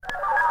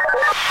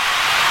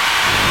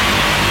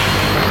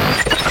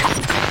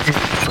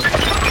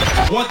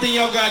One thing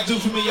y'all gotta do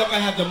for me, y'all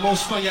gotta have the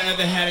most fun y'all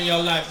ever had in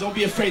your life. Don't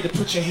be afraid to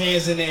put your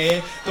hands in the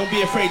air. Don't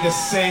be afraid to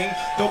sing.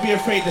 Don't be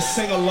afraid to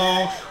sing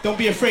along. Don't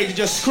be afraid to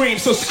just scream.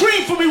 So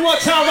scream for me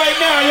one time right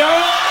now,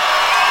 y'all.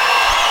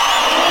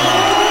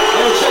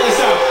 Yo, check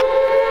this out.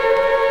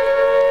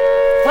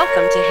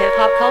 Welcome to Hip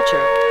Hop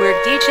Culture, where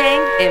DJing,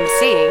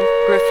 MCing,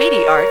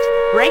 graffiti art,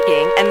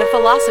 breaking, and the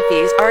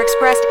philosophies are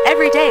expressed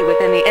every day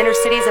within the inner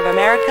cities of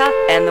America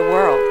and the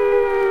world.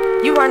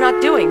 You are not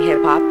doing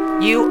hip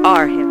hop, you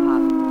are hip hop.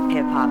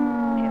 Hip hop.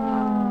 Hip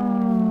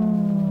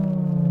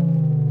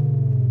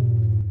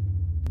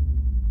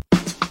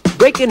hop.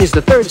 Breaking is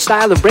the third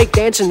style of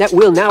breakdancing that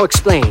we'll now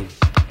explain.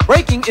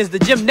 Breaking is the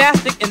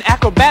gymnastic and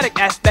acrobatic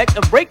aspect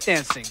of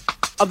breakdancing.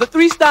 Of the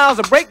three styles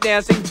of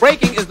breakdancing,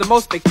 breaking is the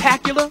most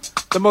spectacular,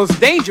 the most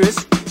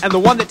dangerous, and the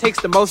one that takes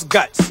the most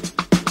guts.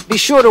 Be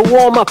sure to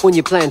warm up when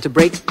you plan to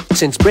break,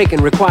 since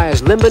breaking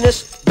requires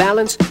limberness,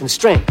 balance, and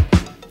strength.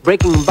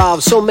 Breaking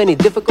involves so many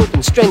difficult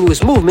and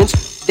strenuous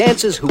movements,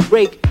 dancers who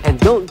break and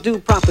don't do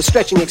proper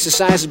stretching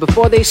exercises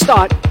before they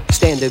start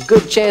stand a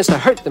good chance to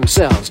hurt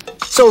themselves.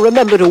 So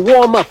remember to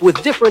warm up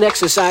with different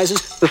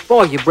exercises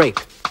before you break.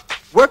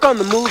 Work on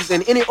the moves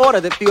in any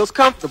order that feels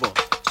comfortable.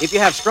 If you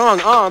have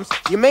strong arms,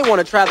 you may want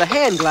to try the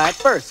hand glide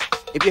first.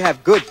 If you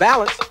have good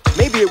balance,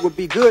 maybe it would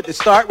be good to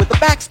start with the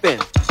backspin.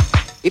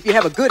 If you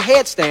have a good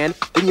headstand,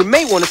 then you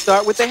may want to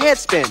start with the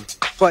headspin.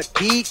 But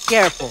be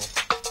careful.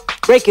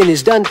 Breaking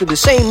is done to the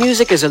same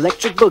music as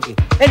electric boogie,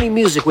 any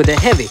music with a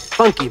heavy,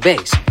 funky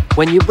bass.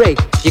 When you break,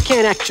 you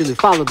can't actually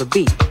follow the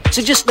beat,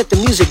 so just let the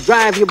music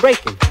drive your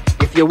breaking.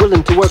 If you're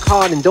willing to work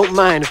hard and don't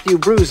mind a few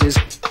bruises,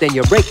 then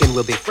your breaking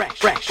will be fresh,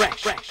 fresh,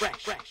 fresh, fresh, fresh,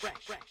 fresh, fresh,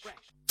 fresh,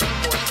 fresh.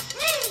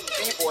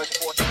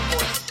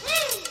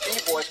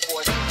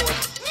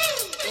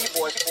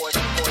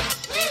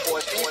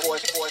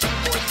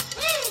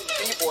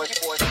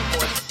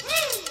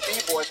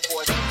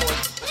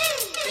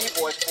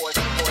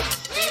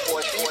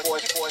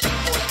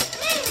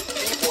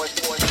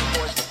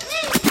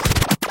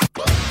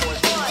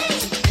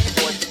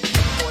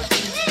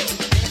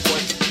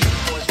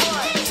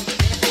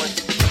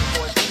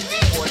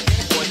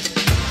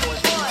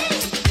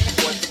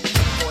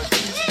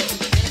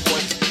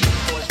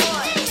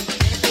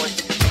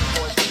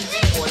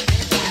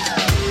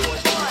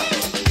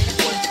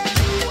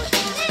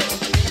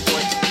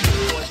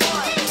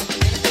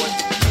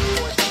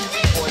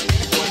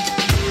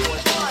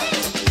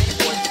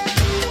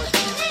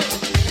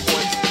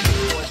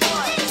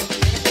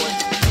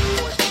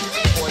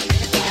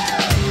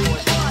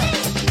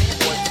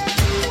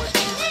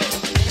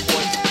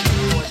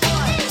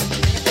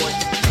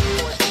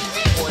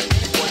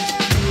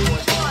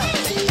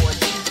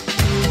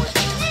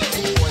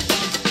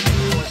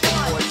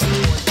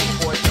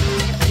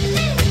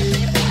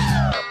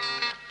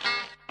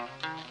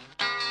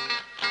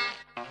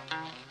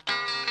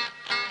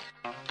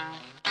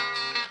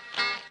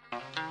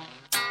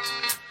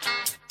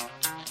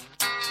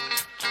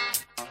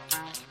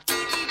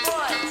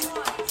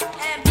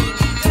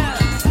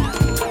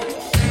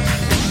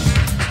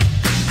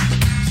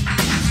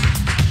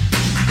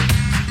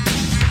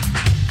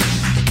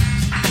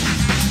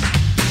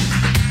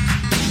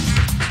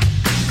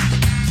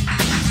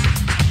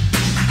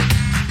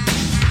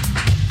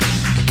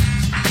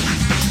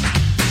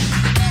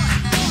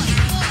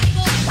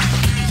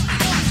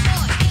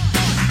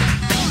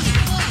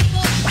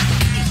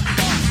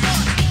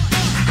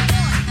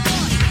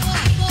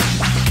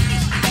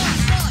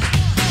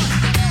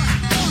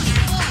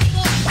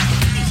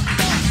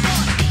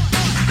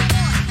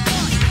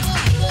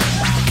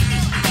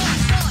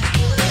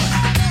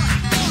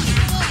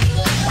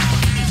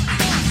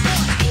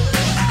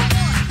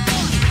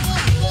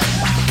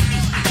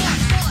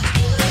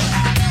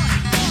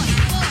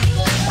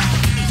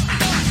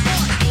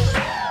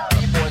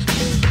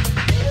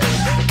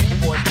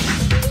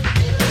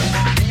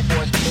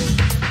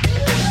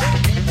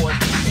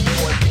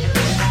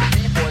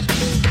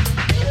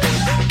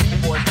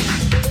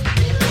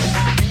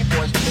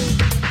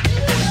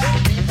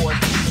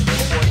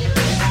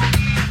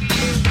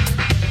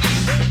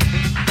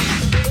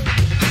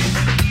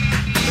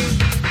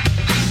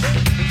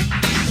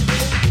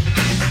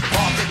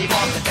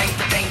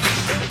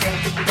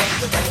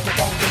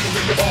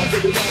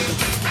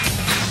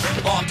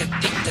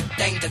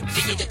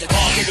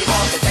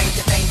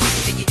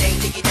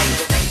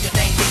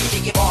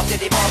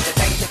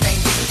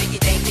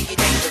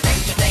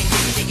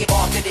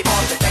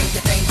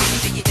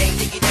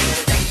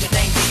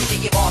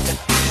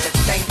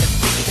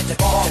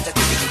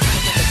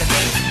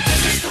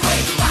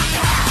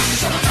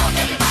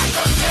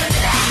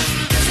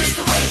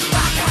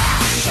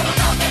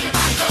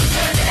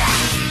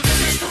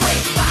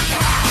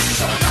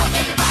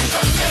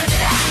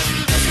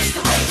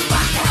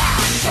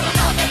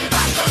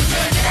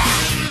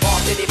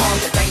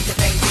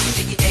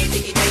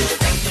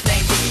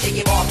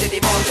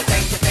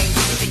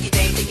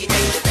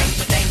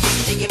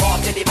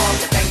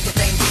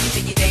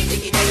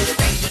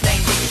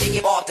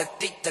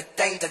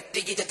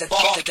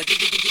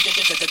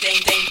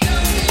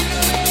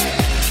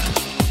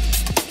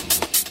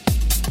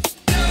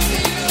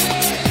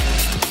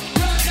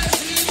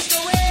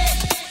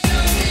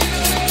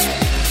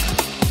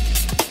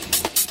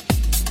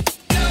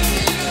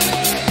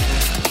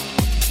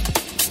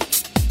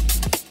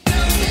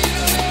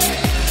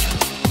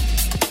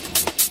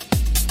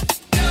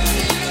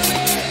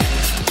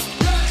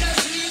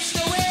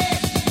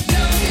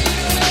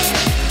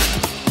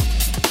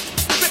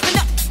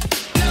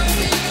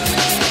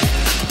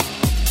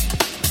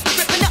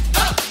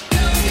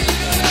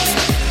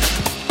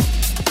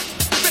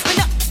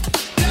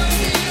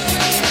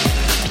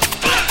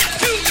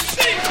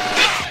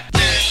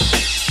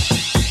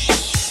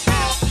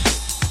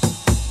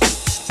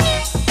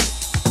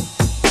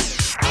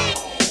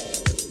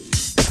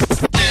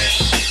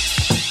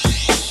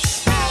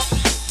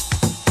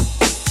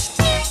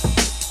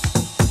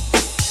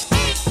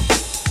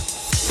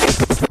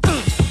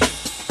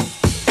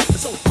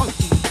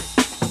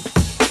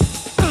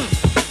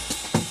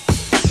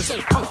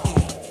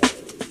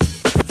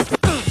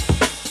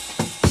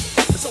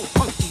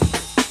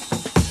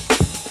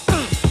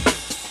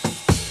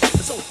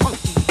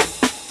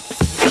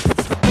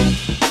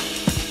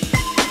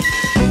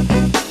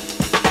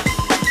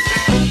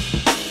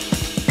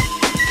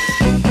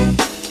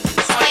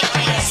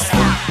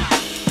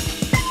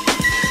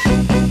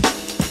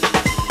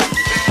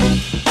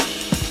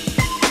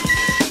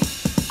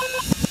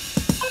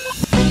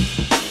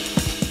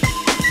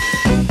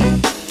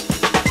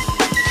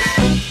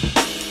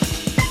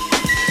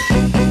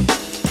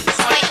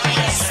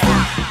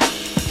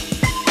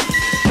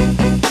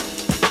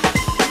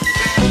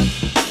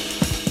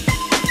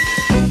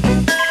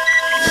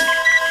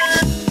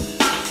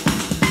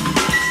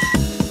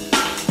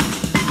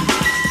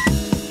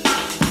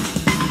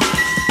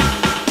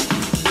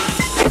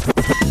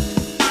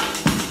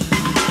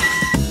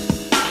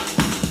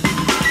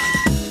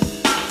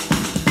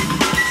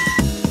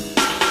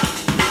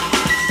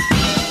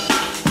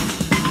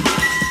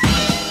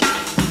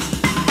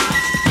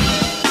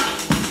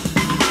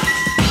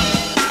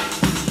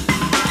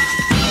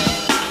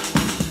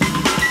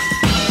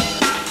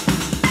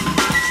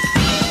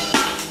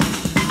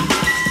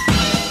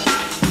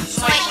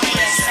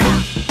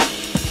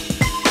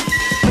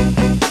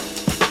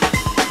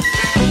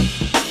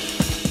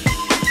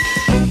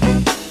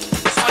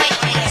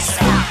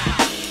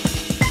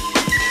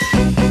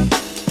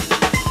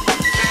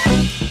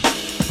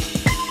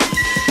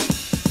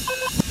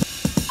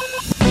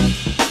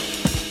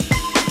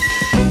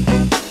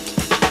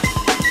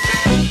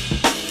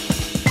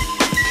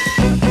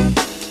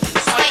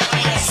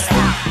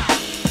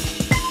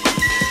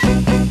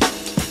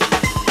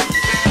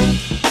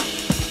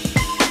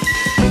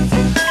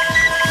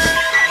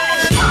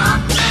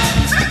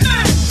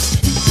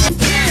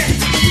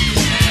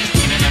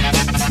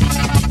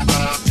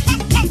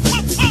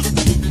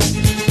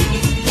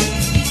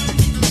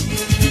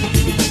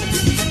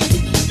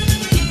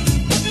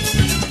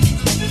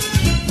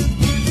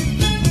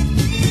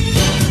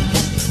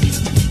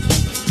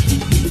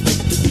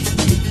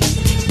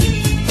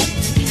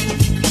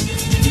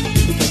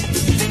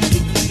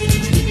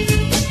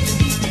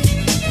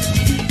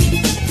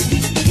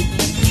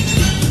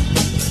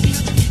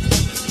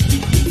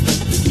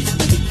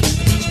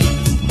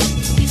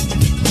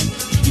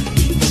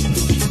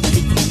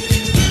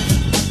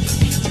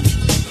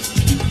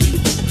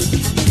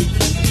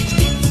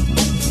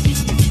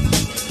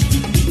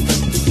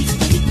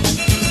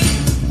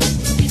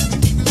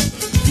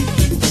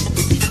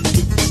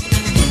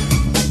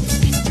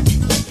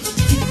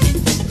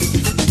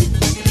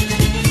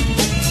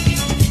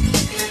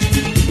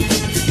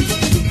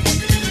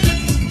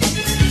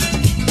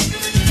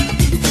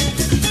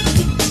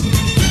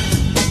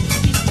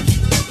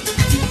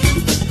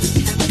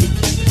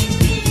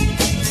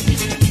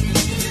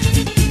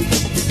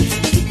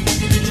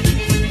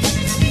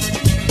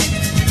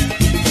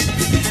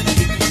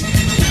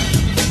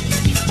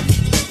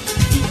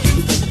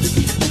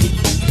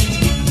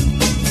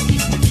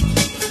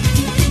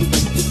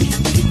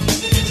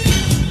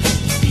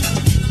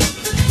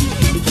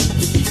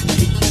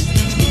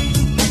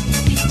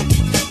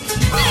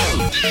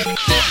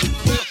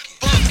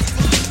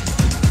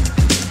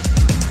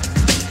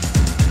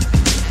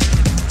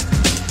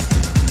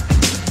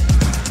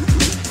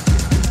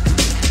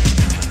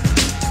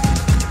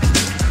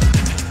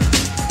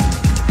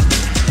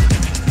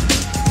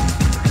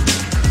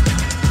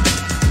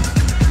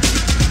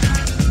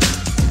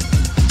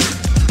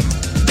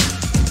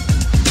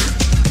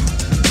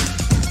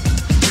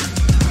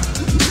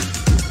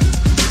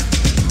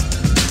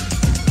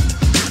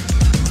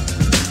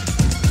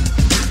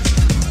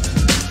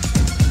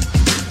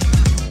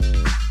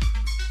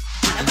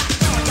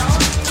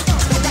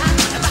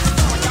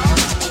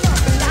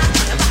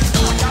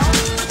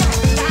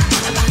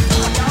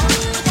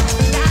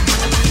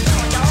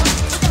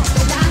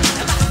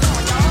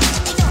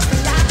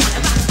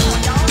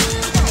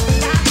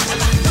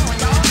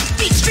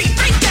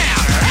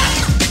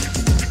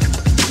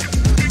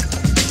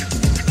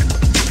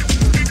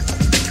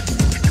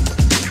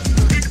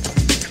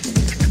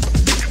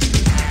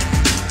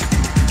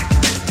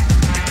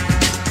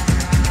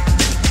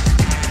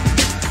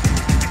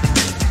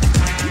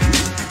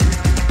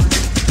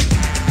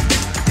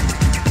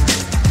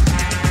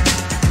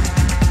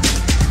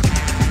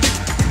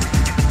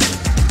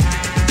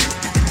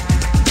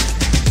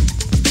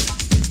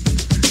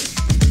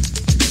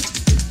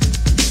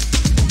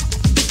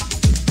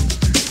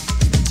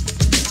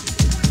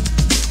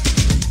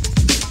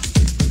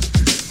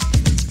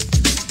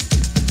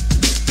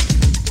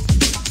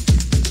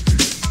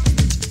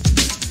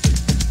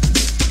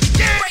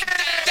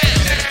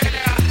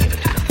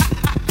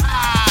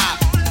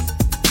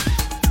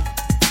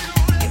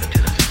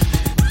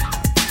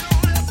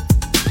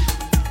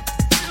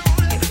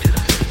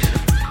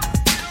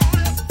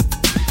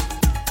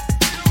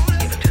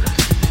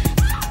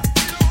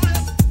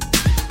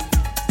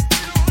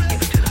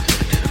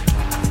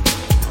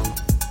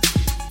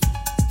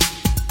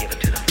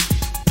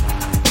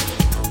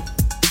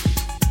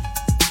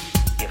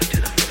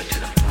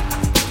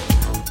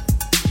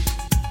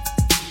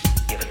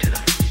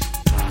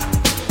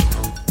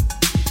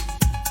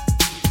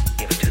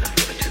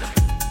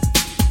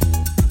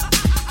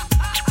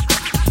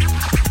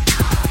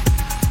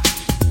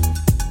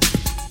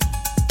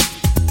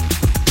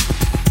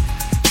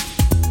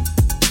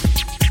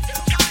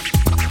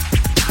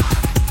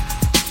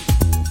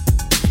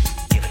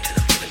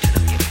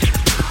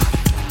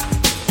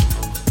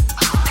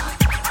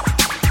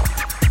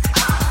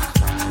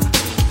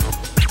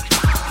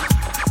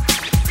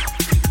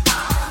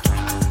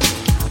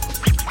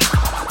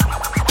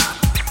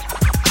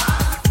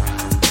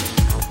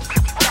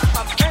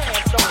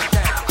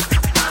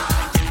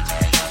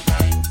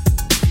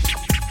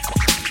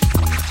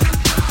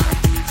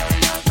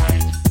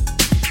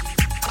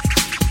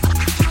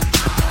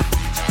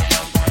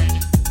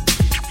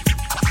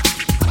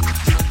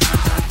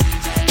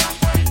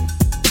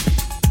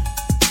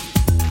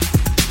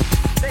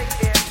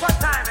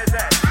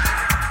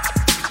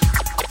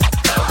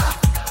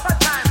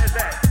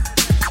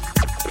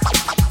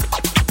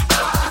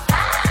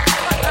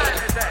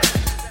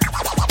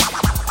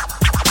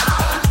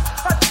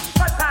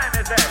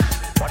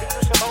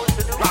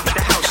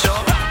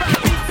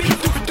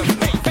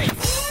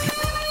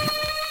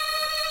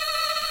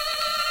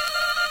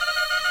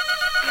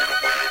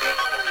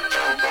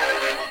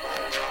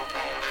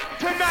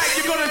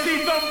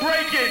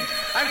 breaking,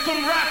 and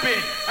some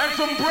rapping, and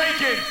some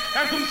breaking,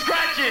 and some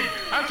scratching,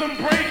 and some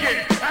breaking,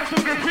 and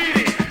some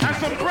graffiti, and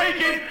some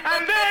breaking,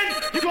 and then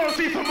you're gonna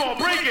see some more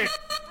breaking.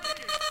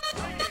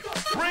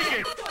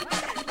 Breaking.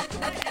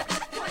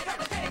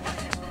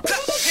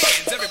 Clap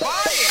hands,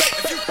 everybody,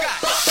 if you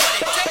got what it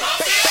takes.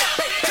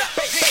 Clap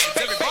hands,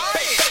 everybody.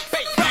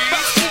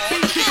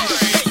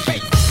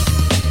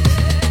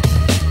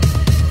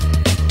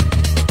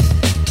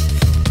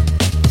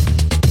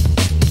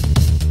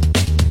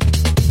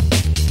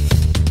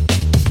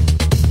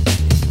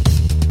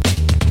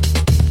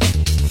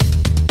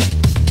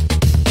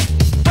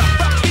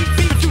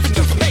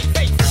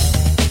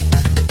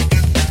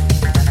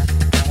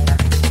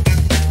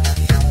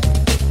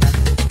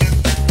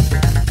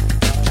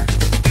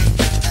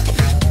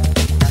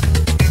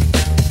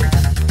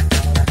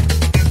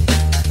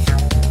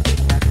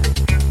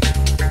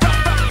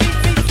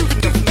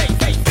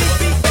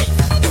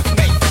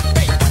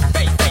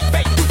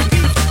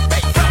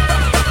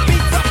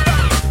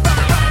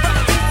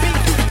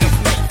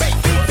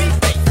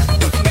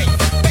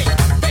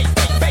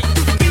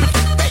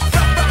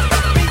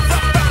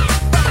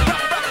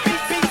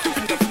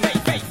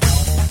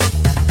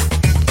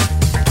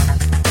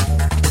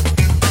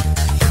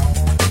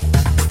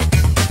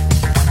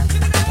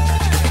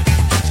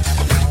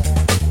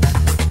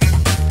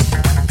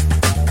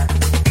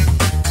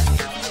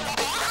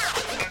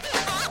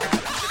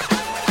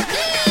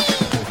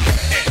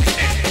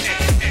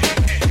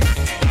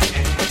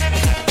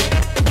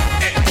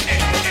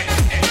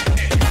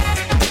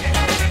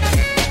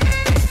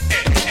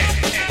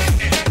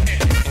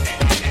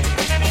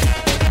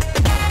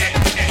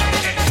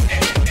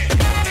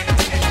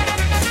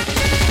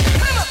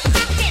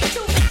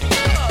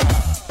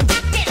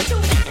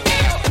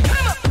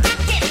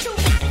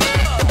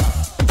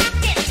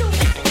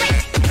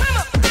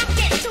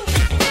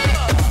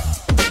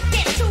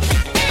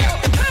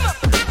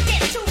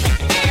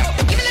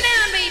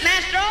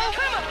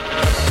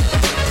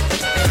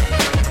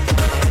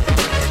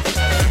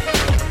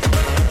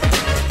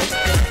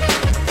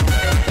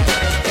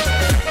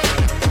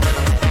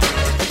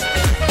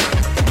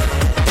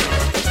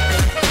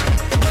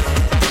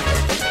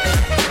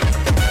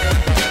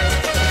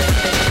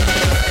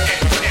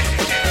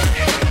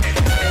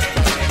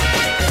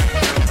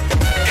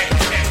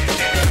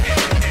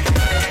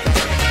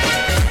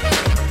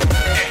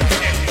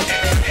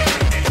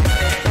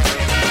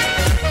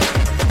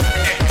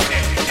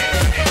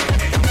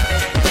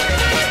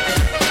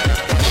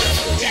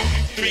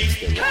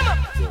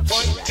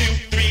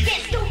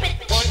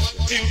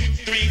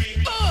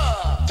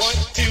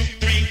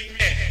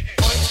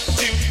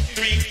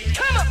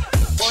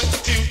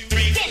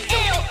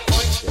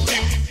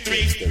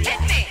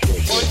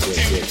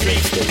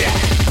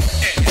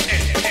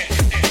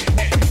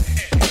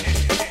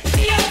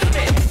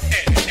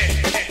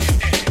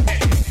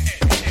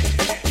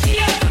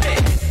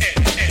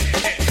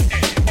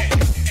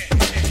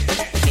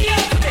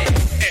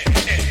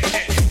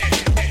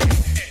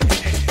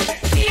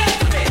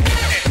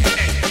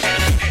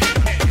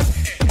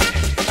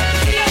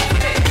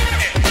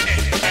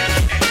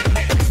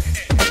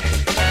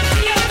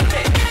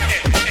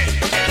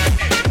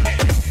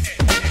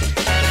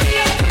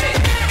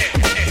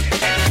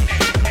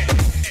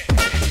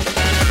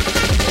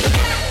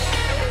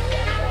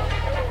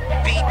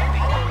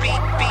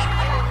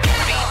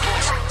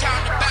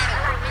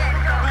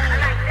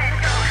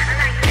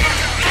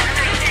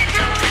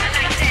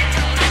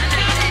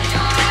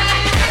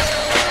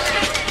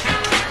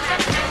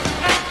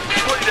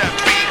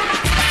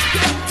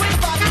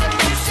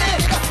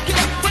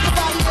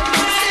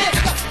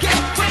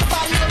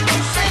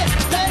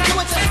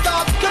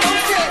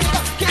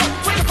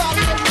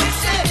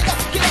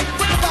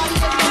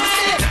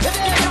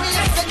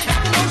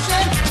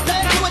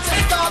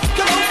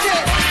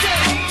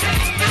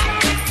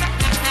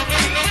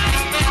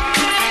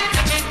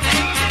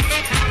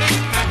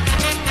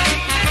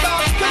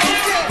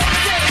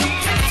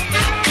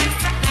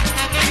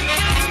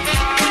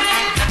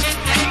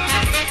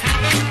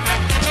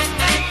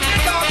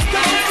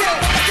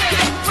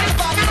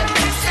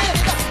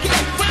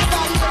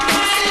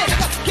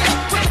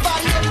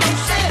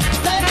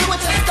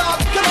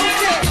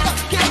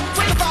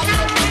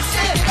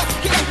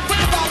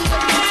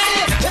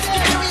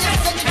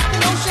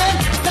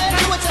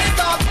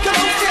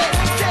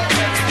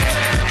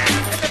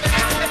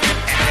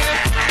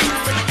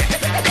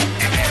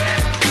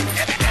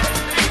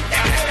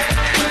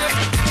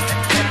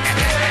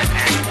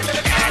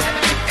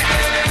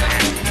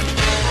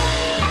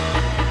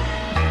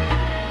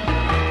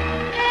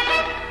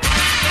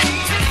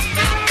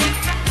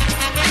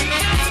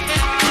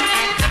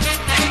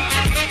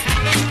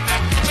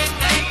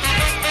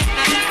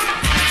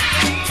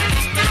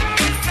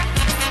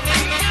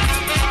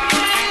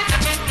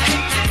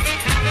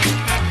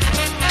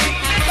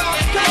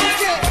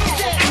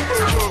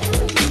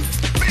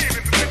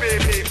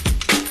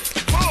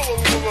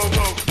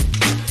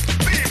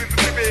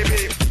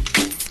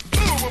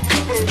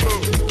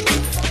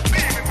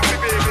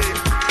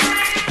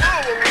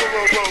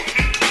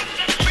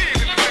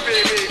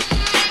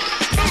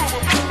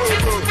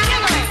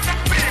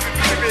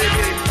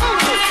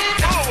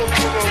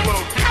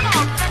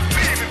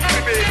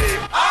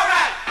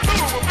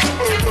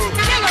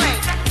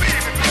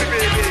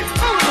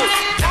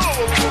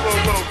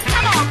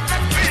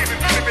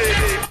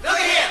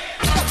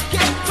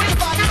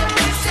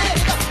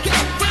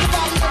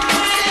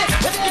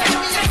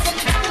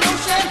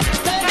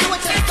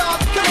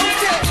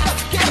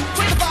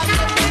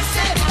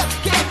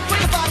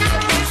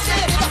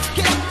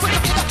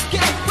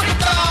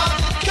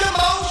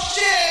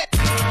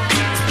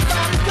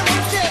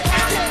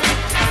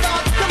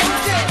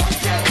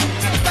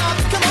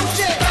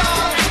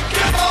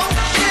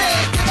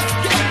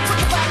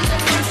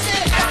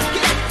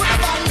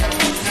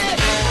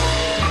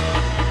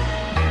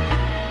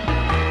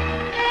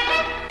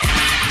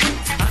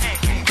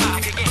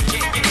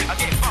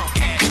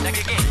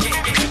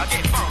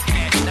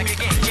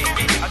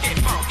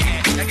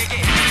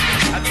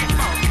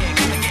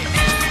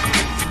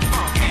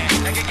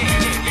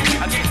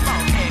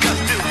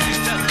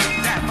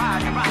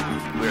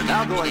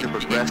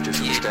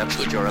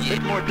 which are a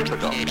bit more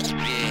difficult.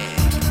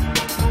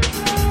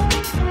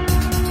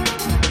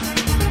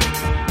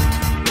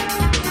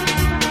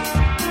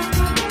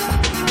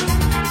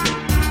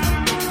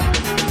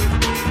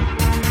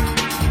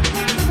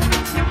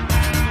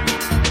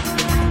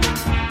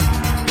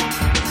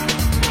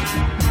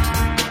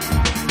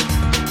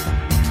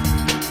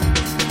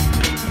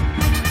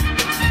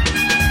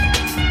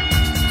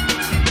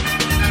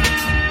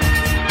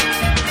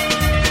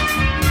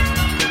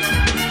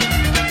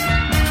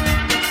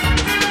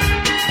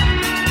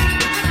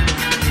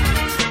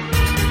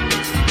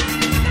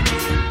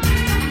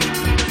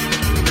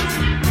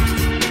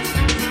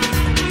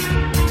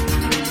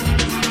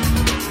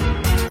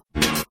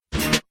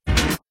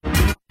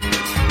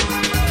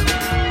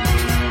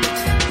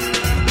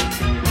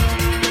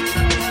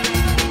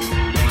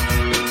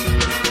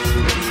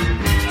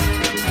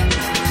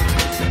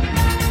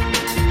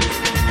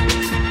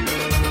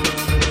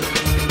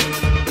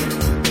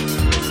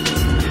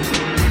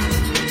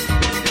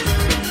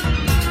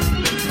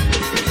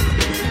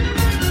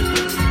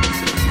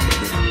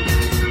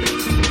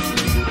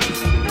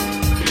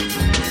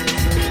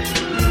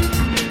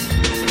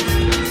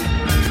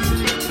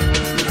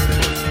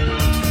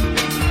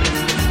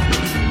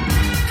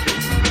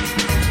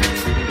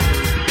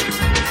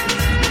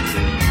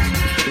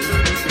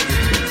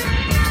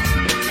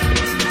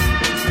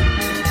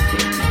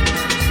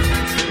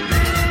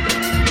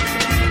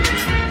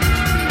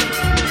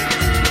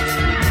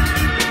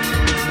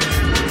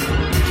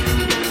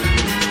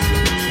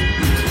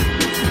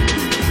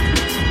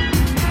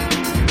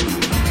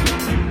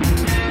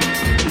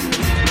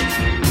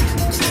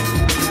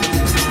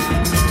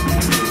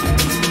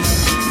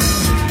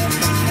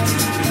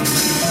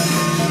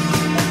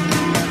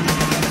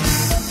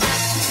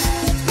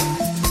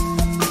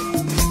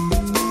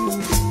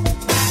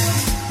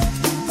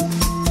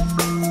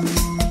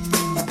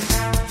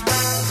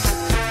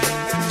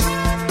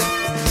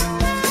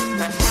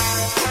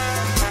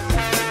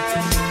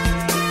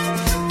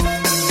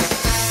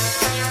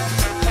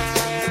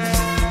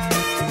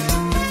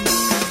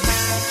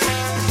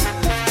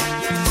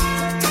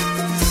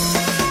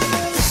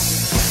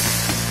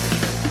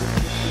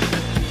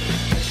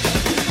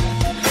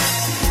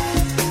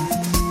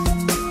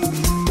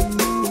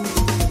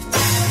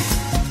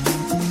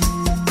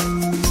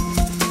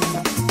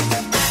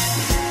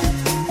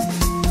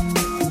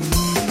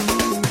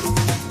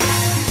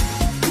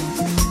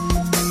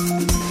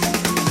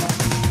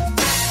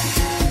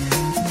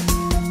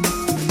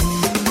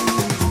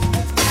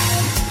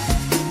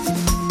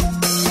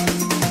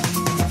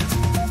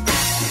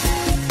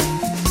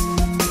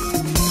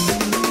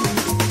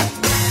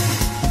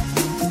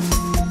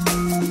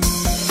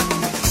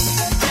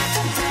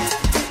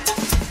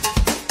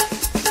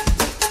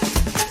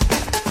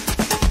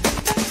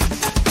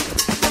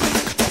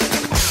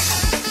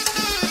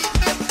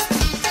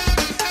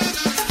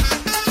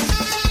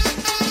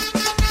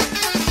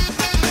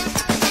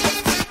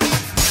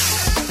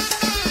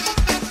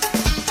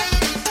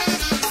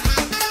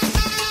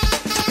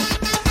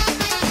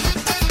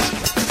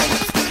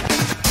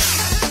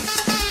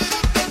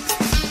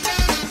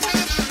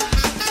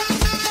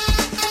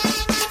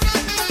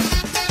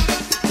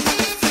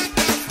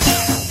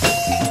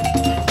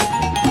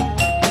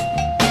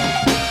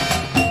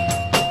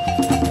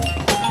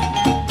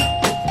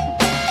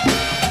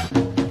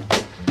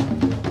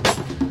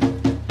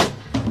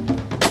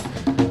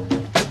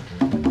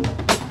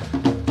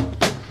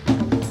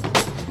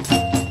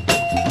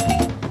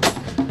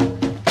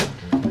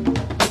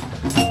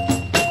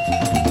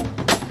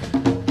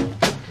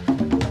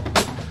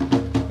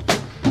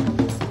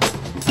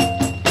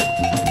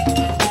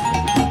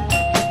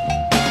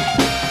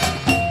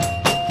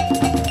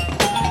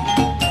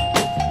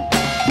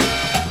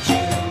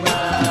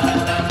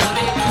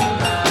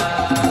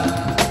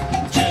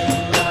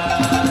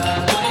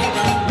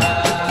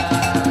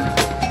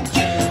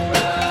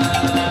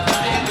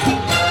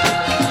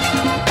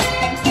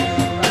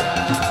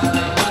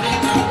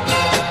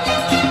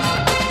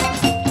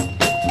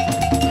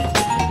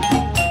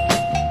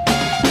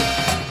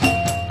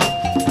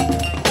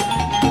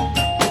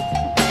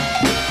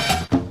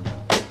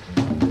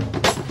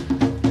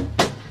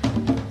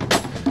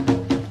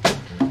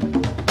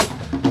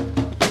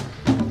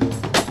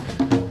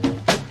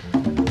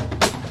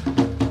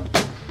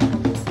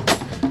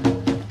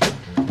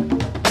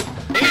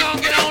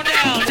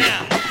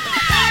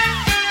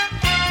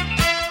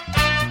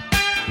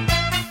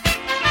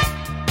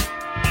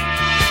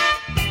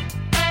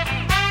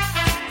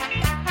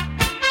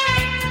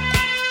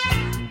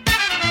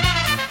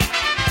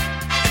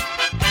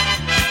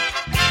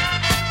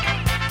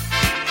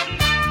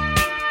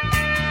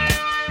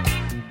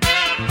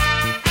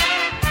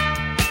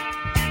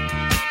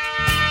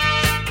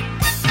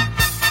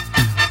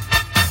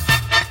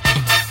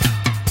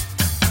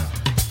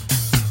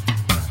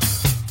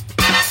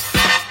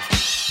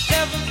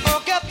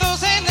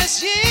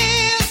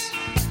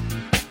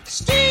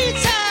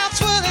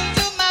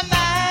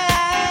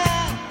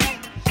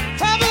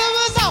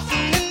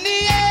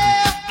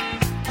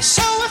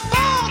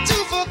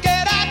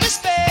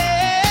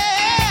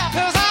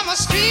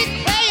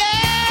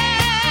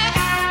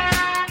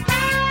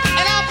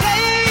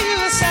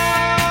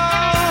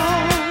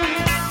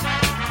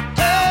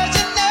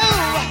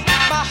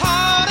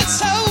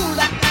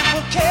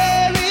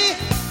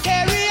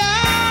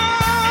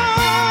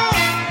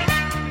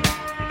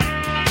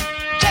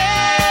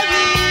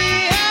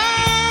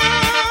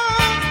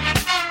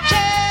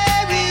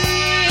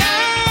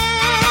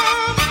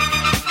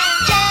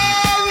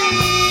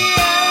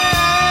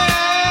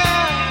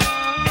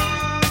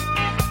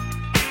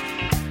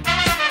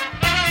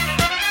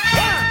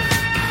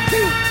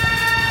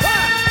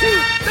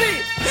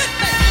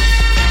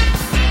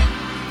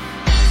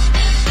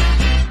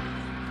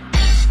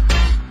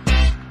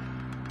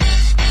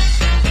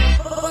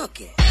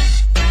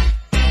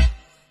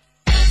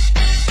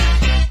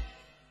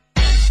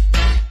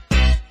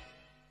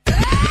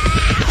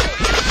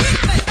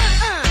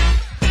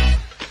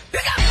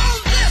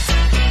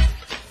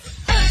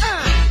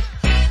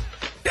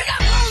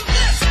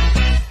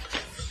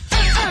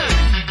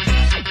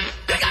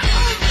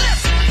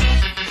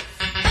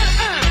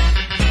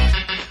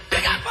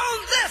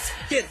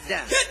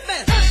 down.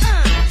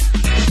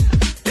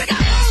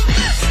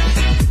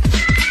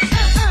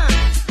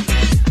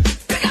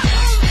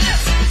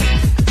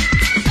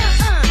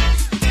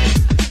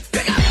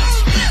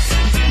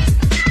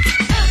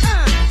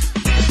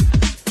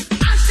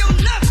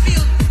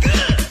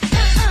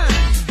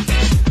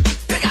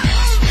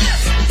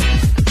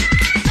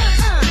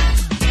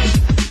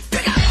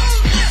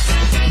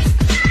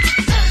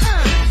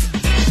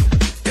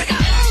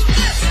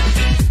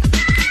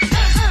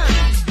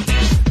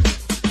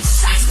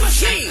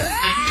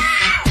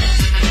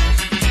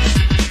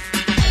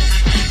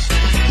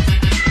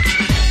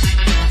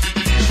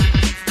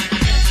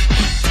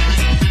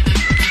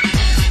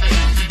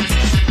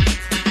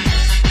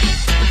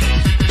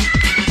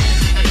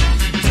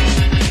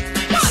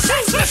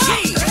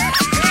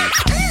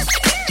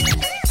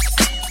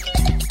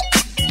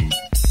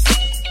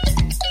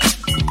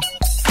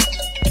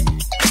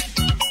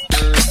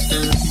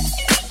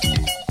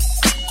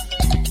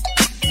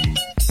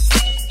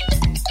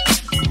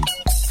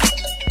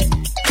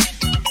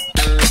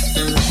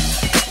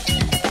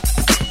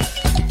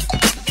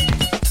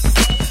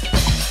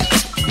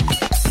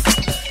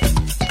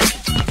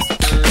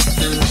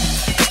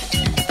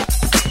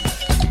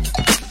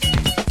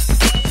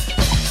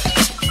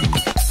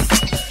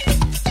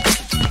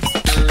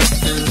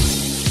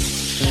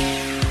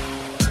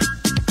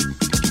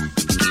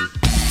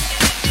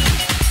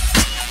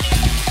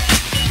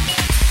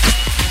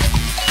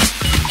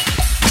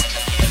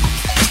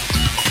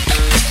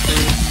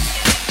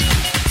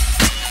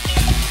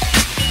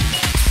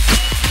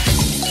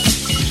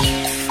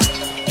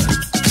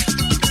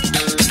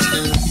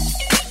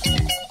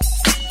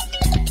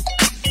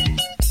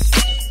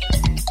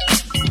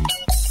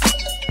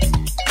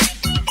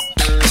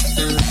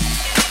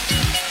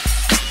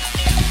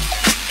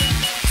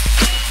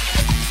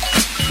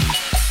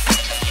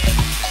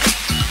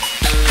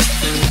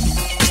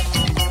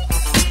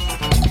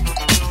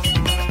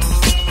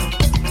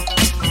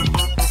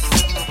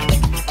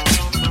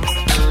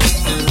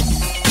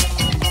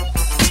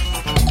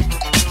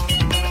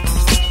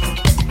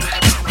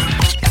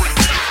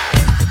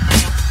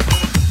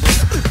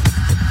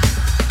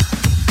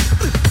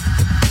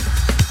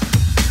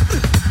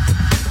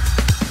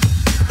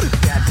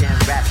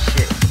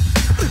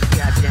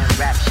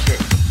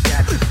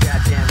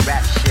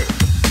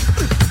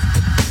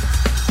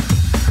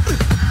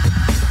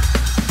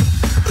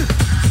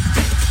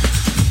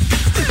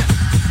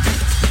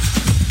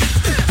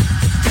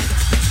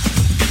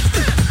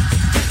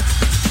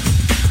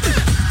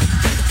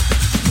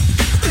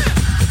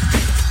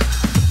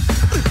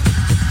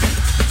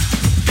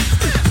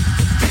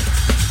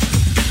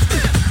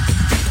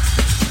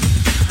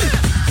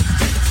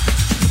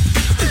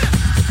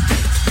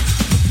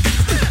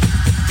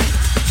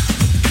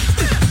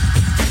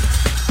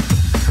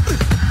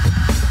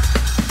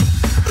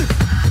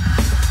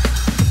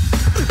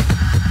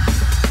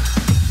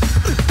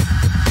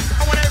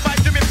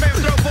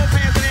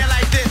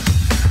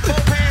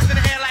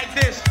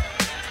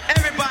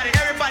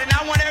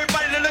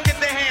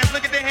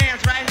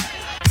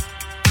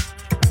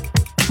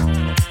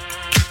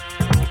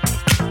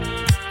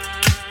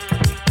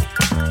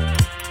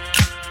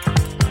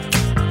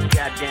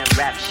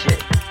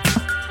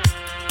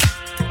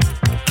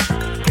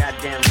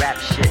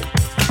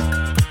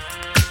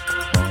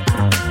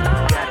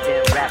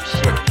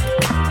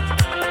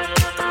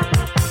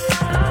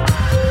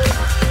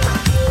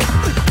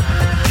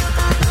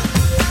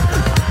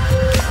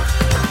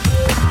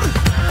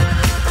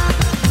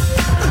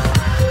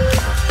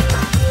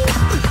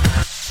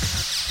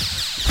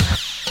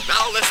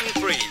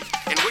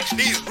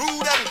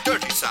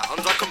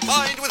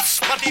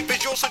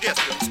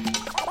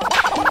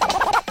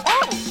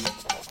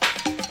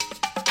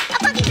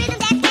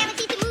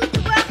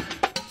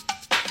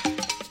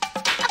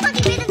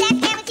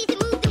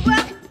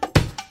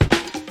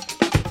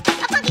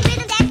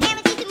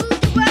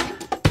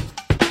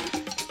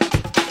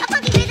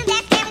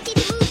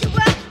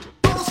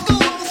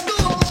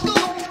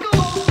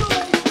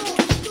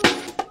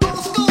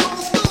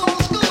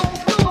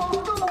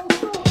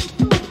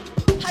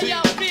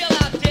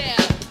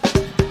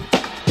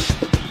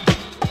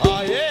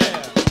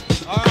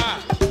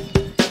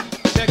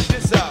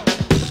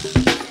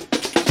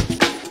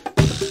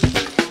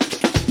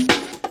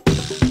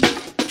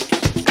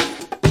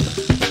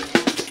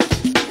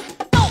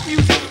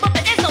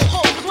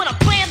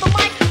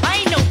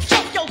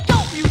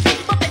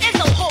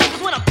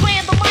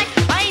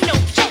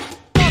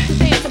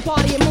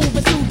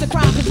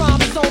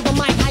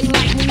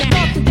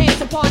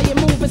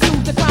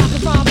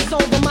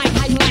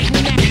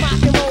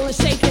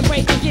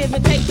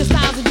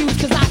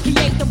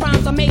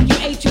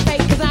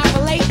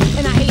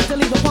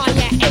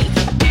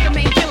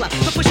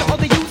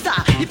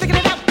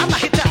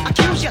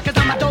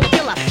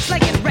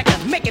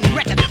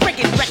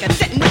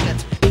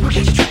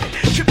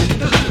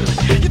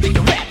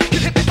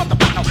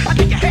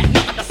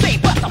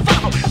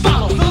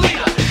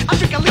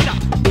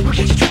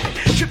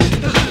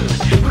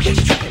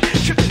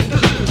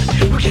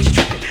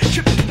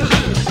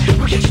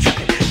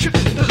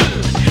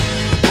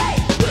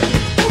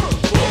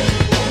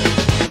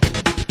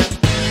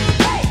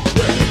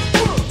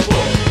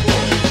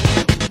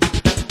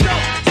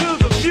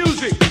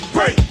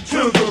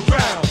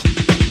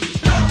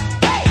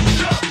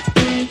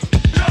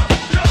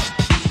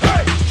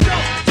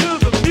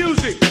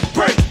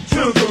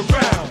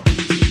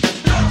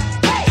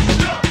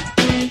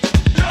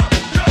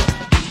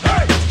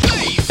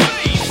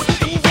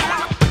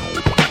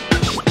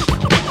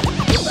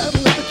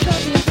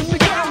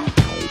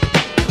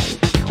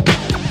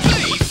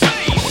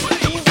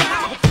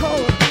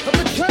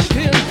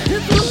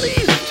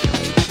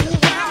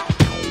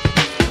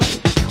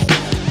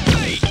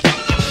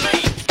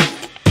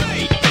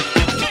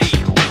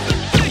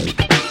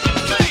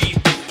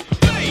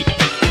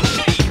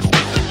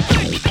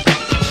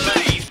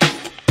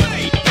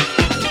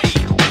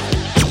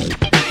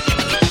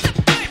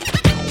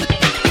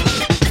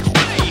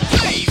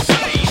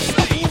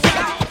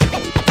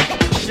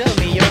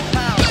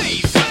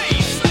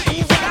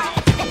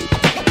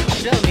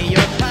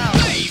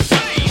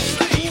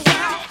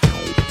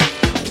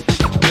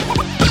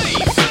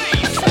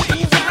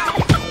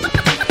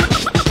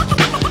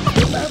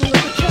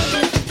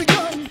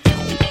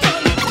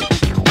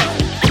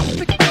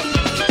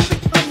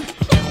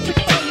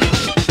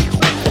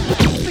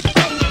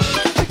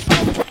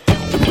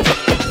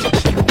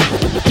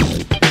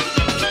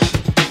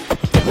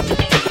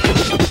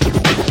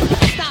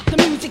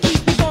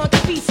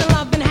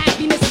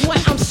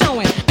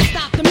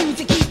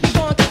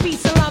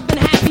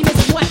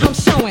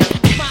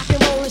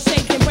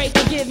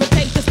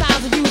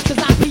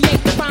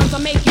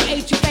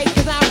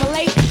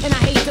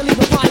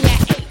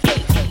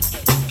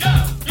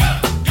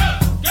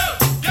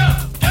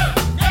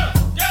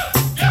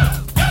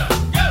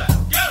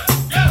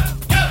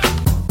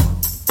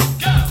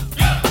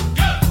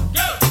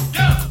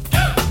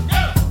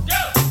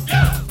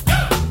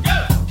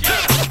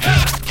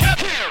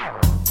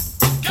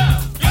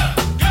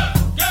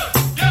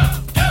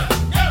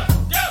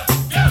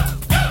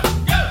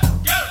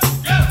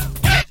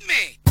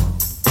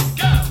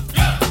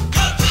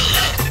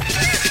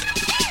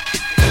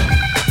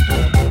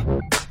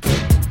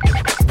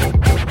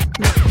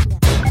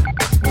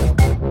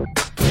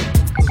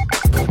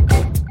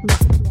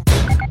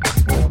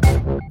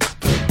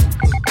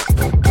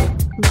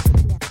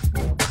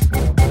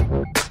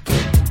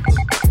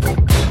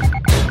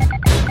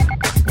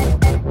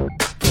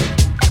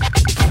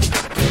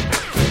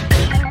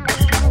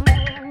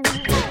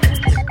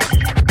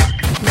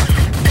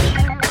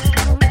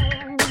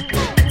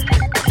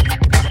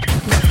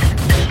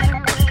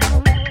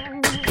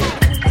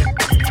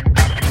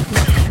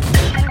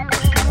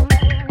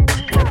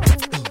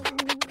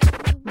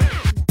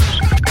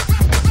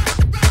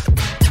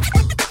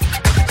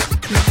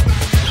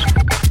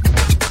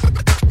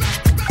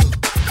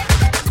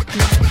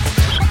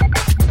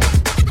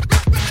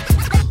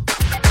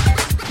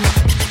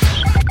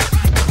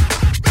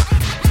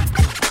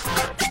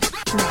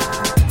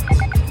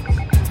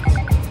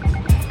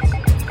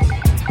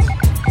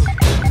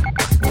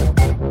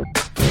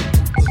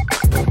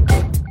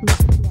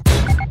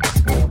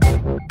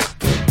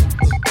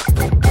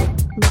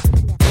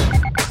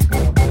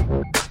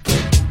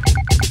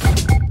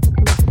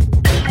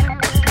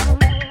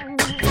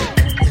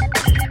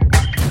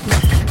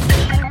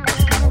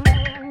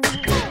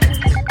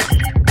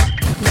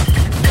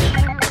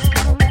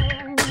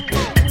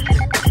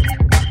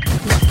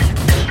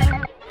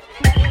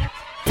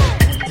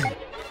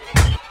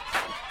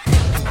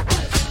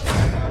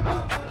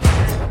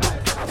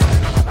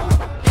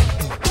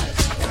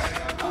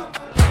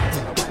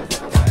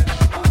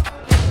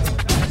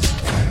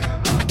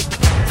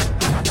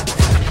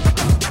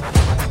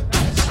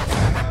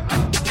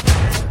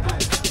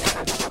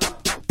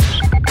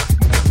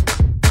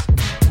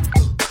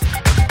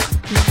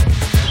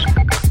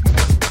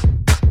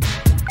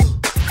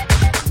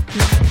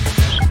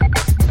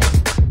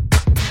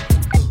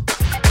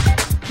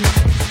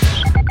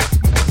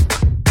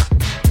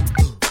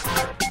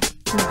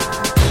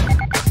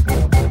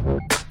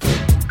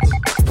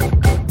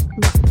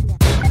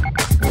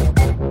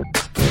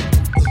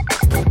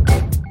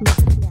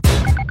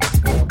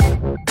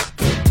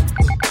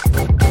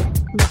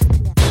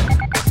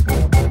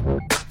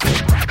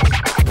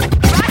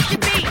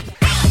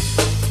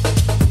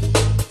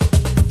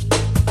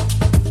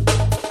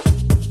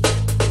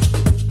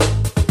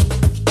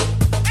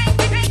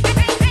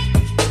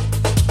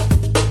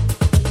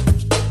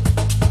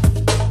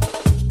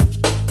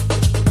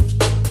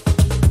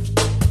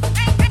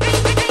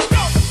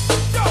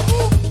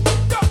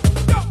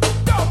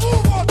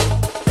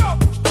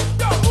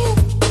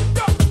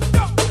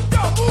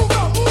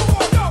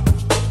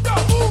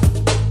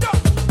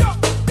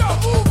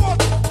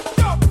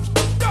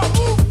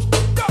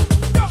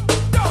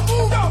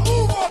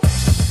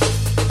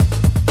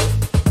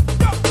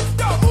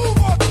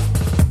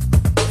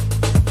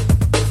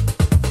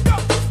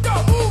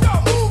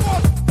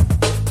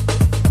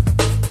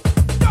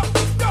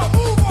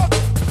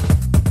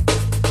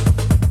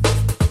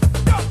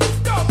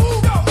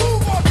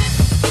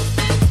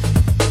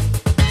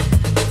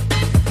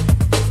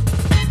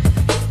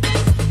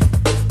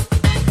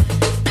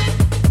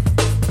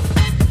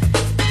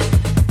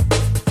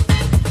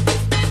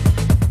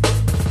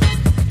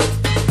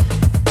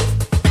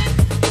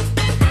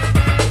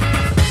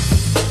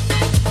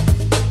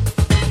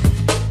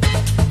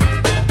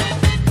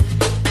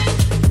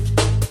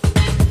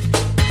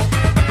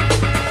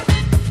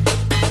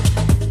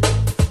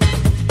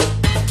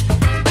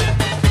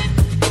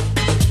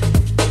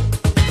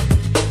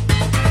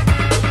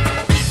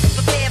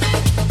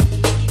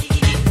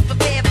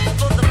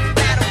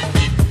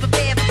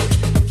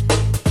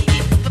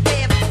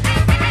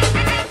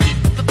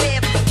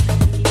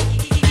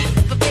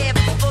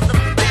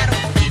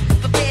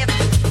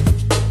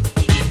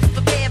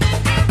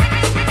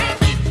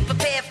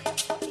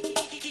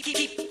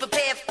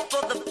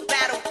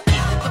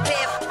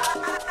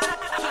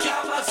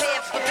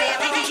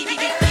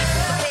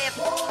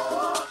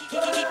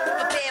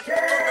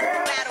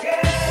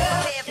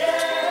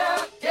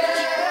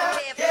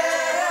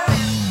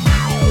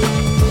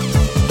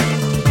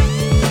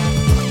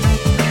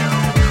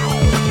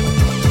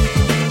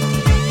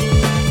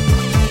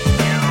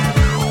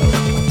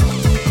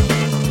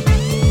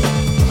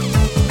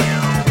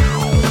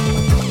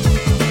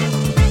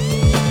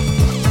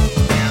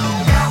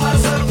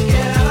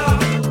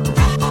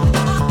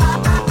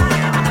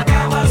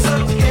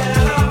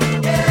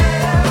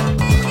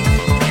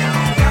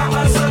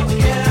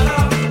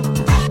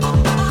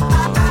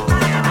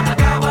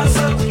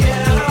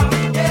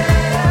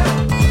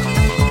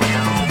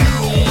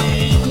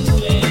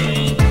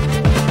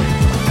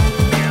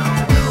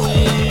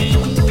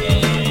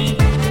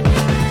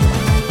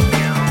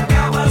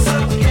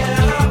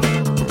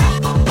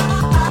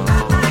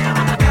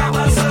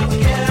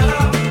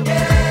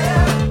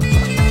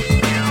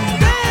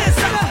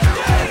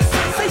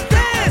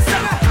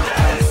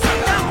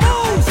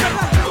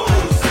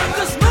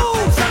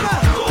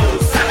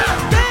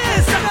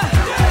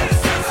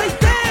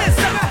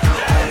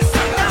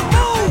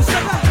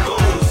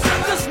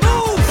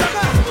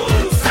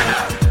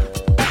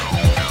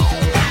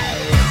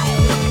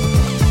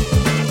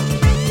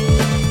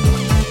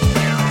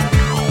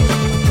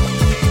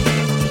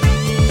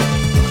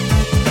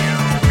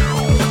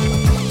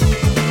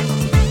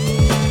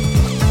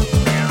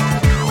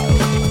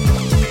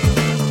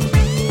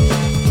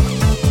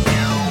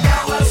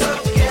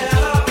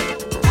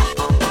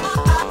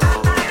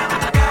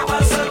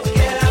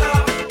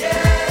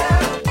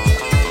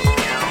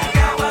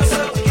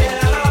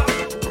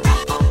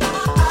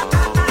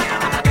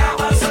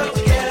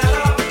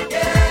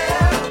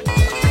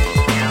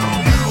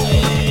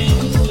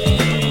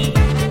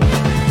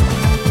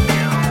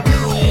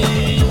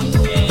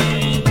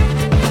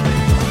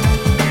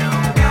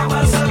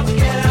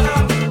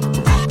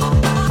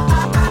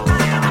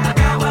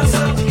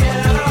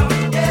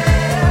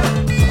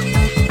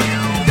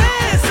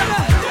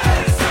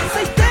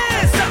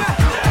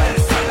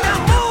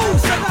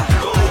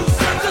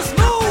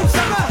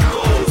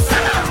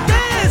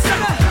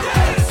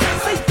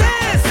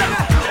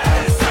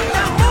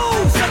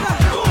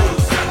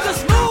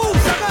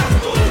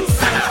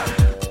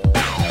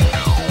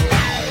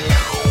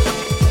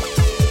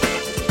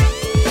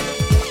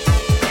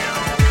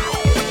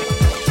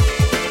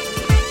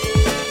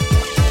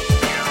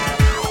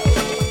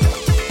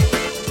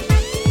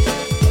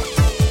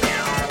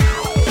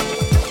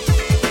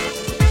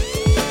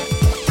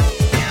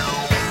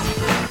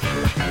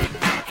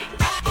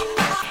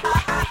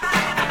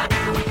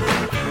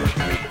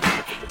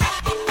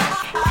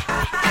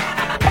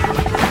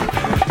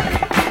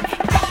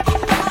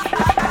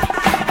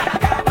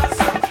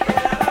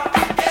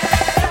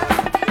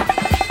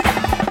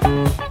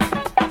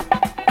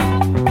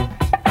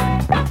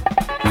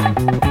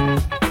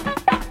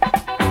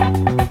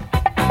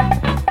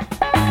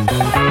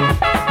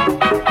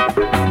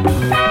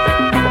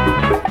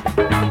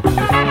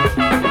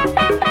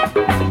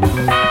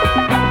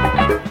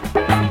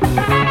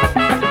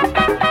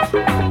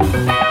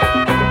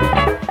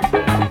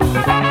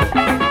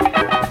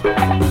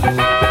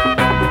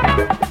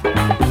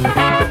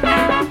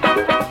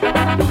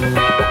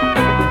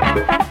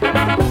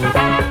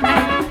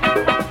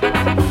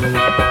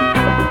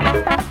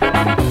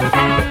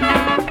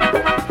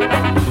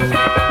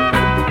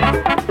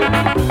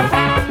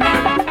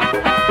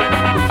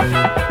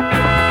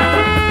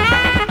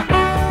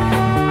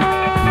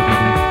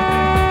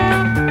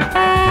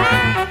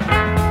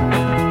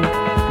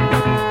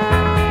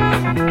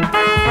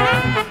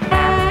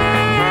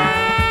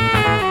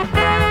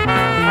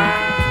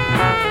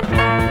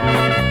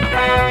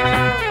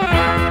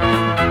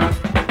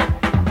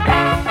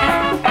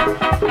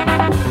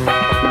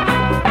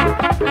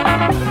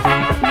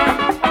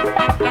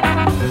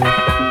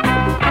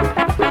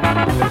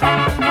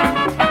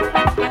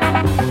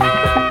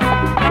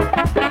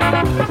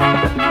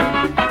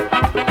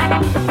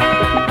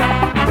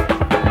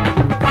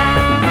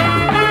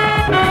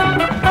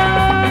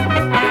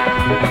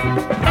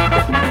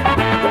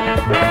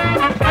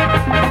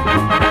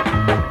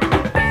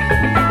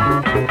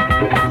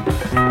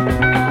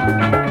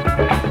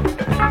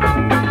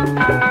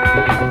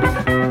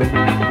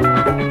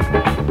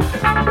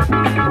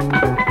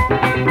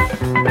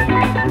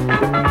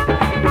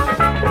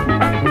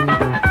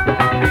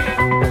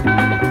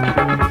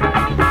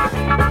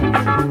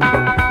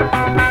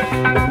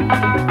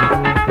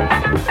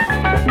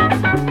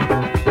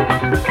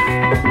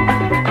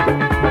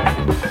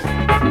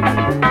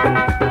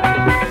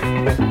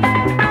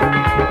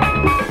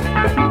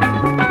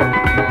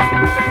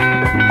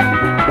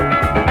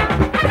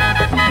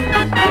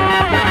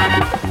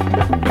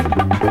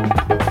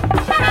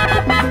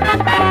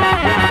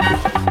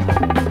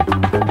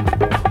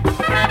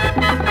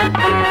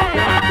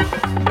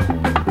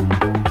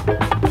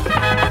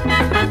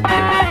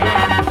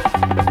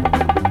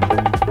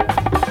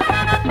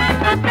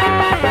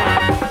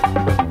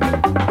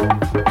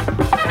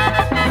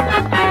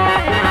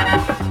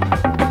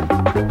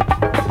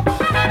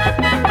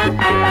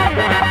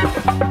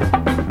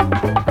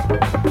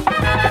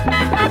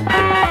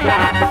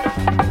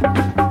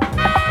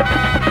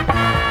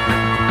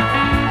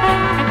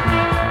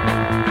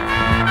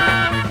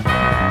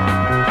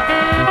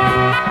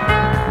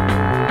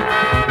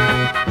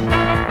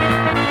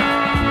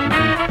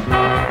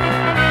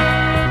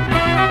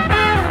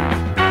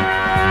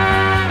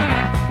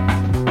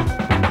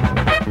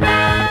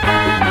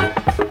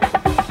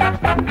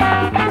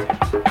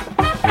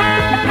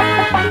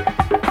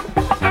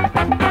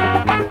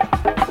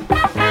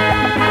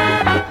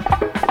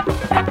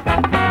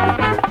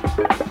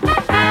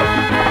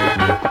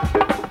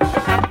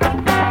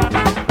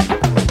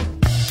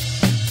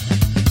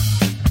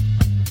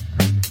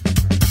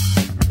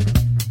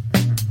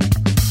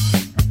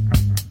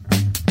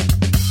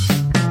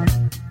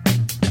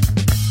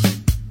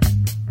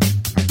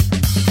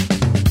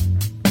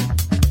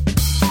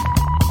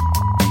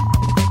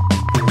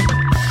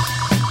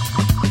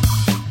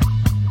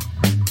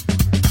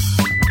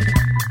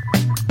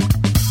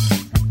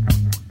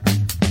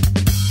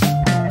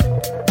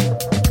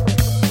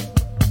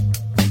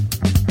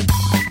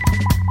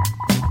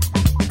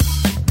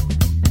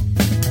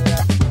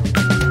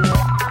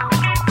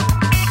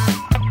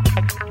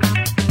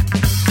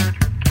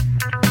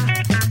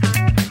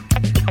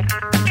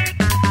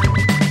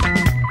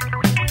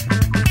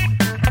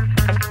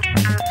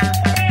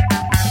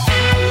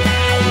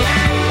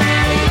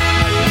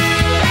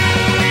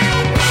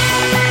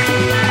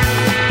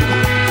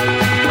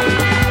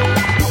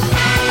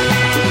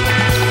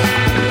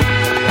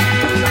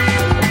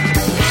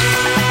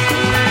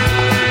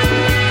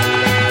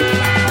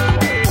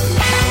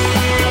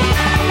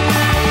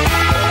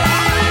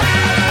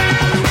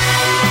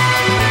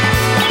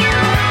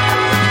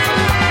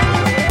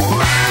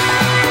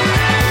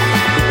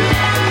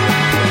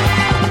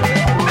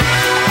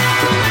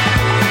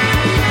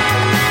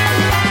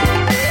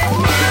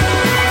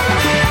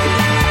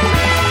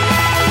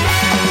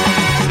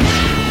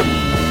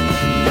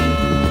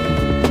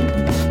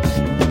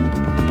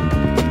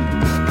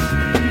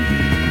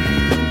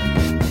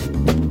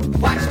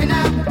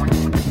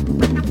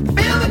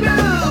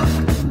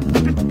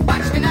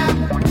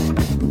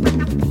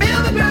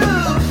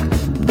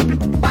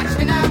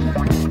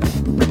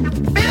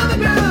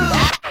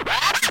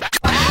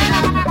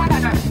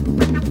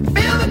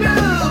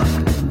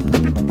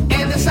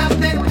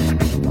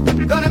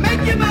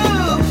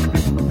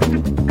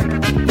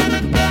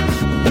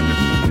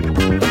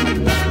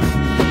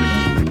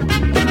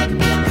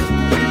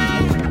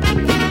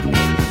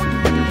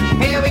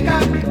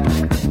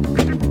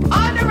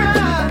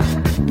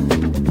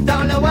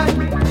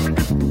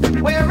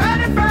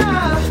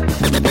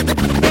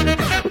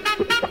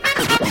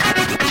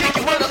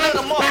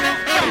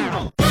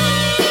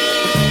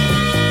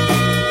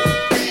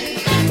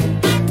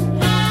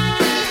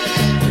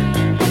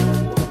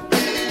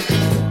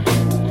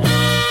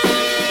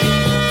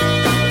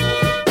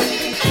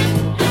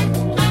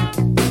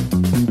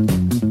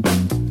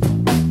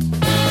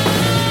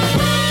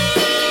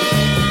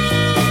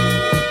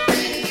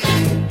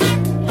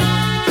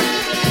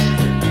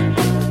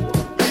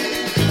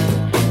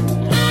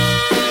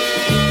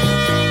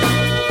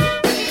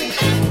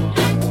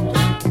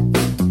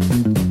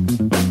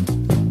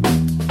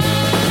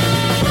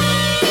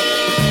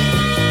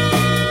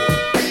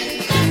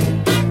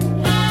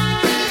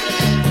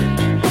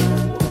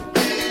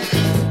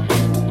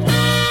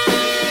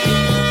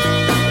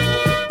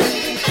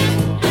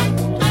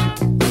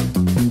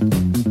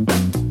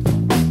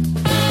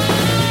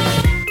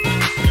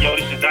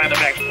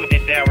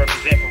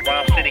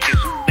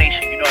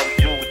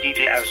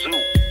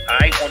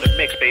 on the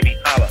mix, baby.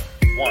 Holla.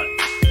 One.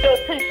 Yo,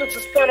 peace is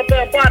the son of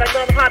Bambada,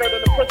 none hotter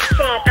than the Prince of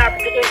Charm,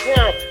 Africa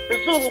Islam. The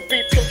Zulu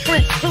beat,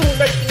 complete Zulu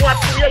nationwide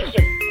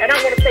creation. And I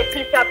want to say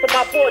peace out to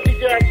my boy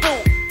DJ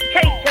Azul,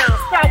 Cape Town,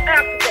 South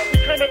Africa, we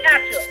coming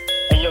at you.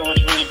 Hey, yo,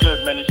 it's really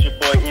good, man. It's your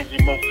boy Easy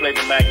Mo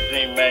Flavor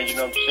Magazine, man. You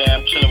know what I'm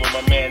saying? I'm chilling with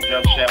my man, you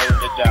know what I'm saying?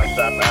 Holding it down,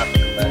 South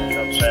Africa, man. You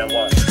know what I'm saying?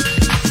 One.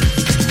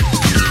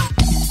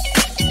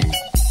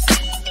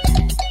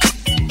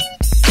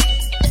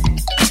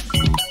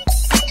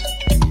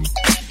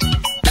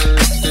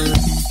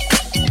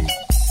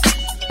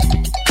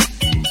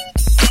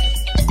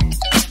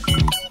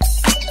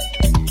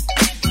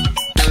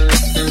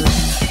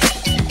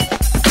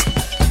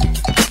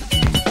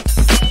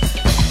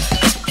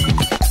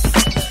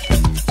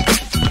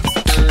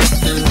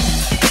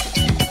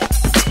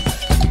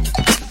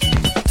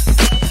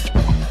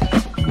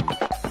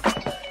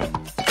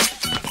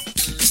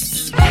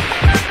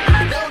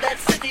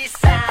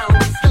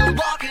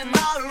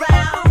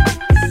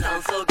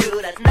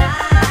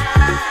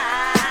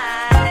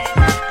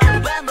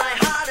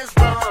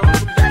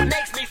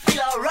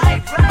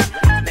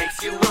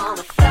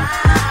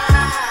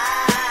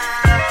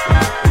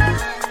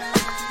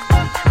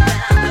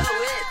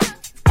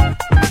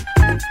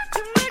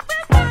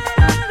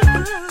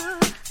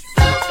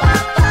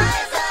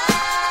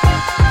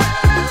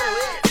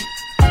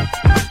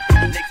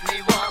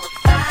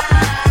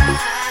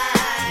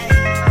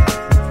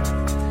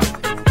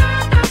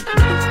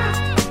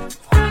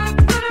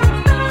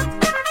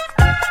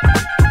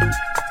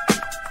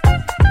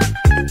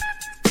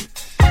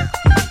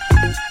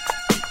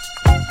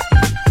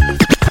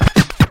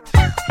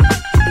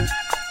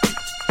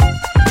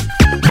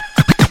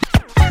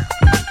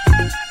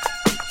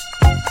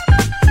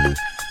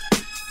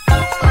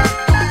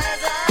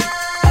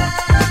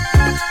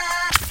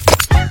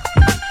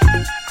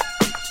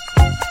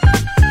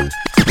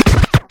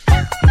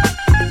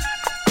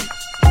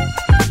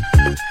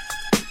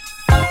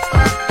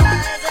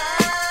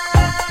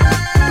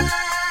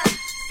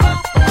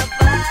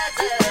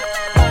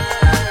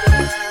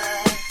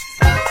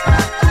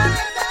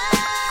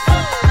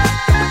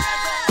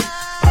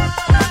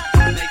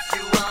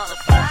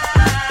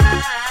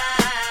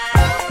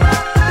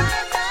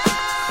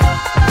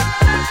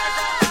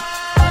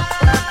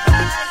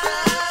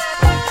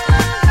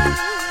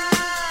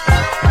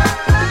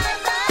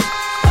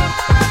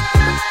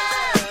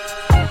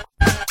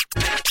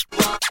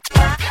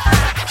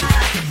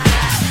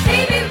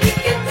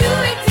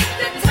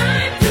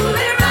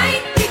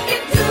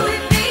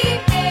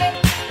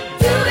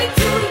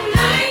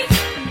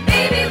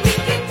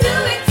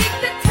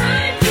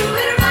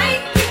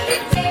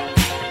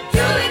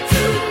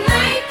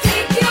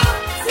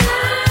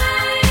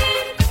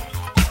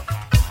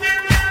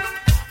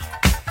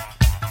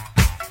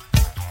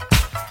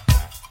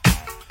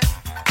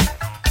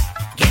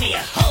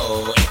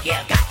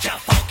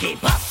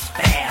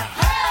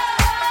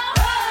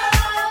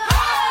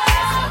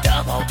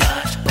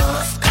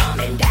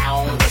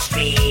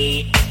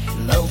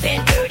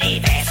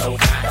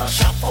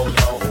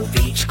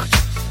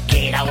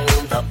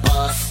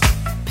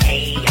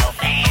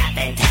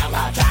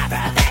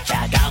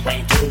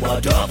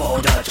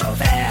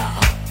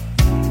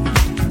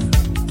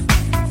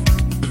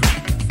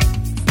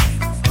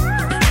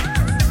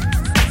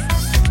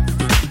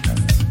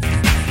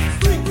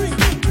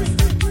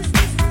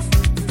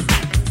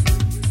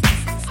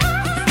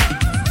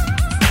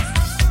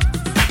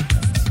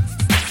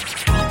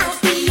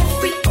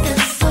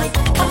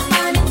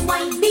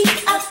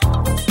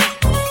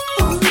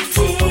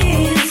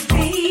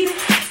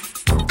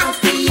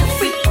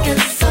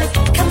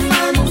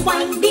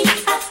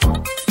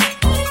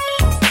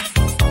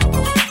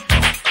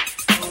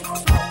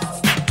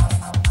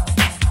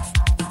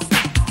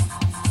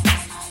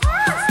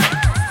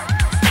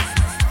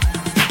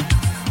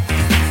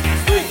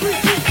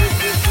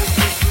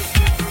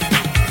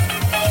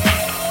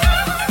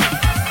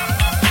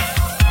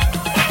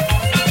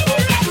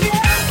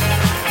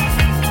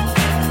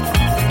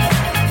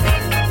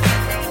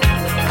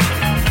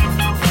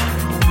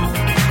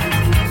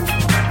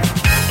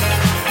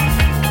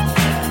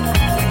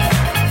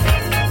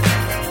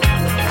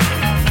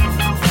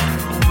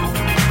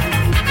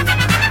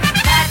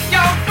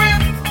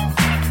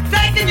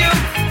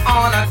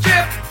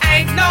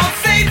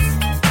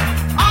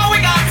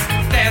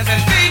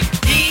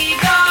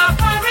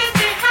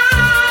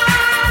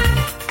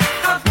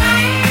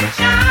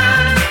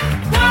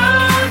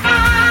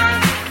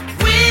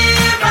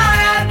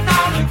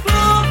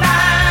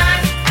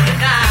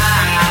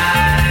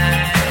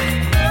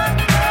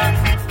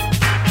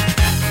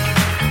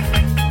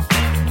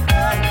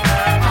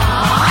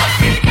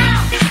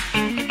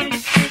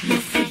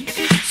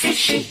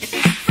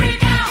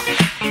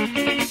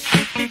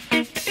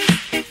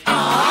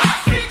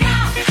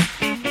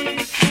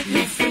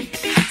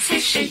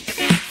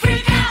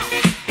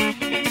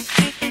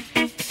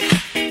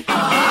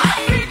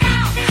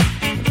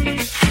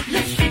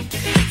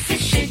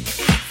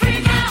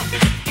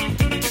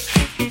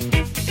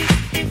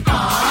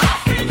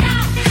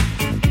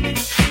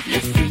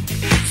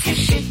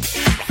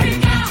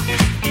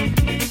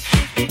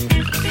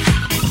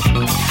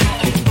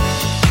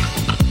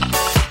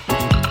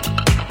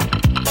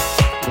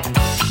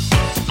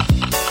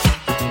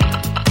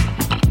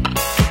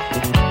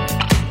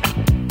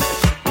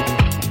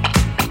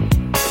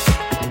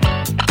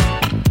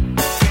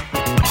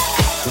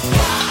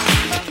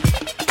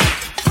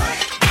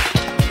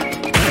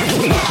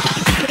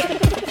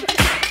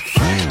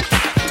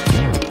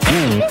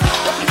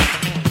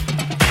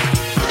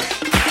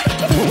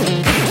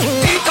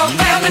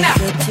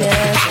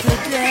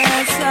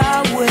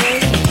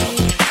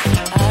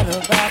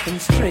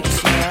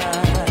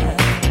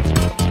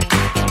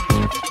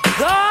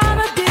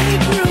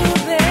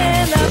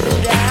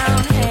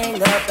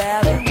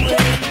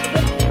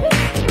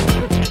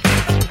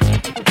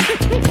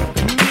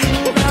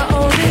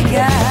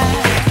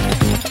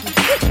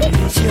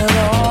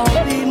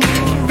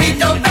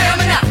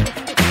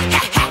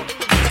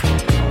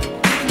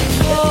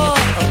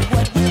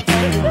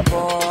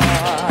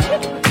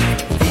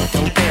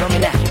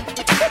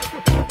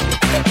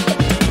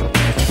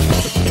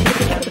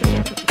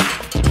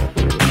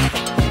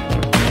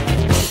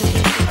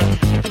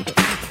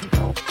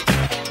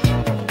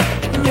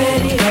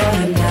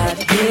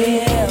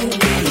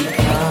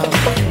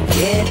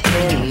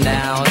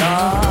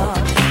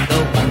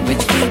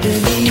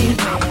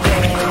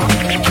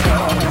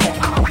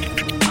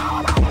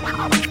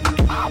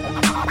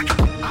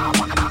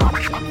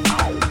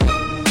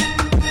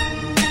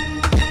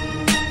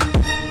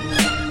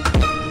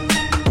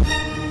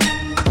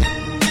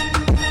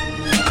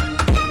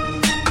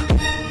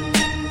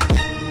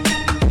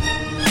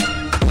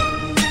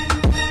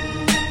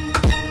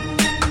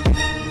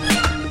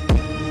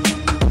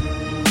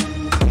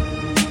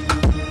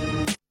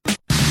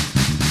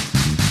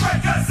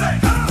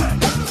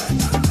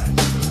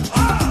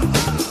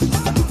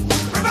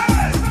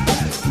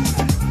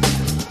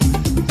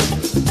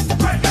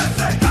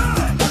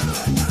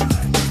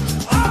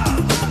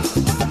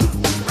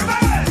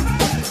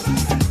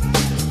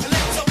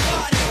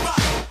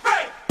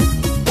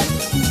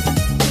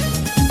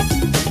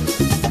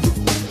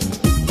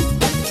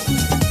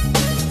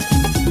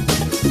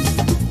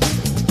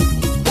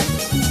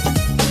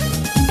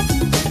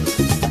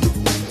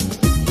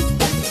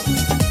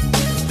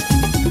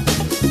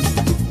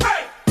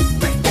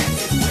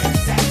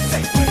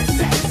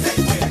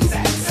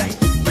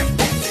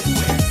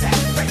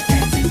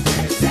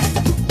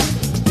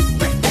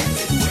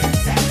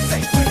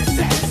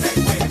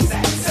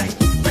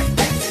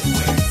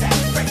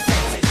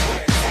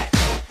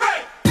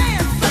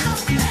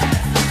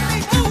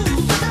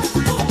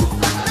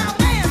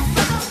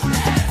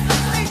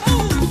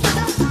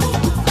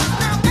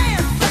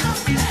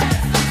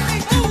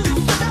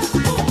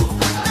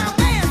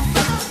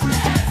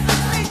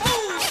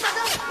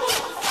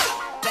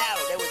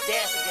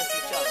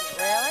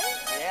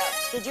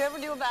 Did you ever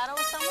do a battle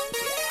with someone?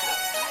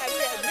 Yeah,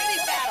 we had many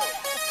battles.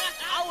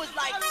 I was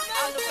like, I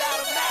was a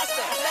battle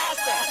master.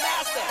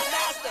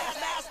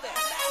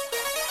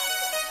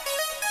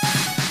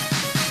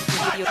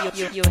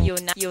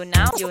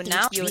 You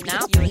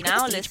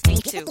now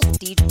listening to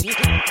DJ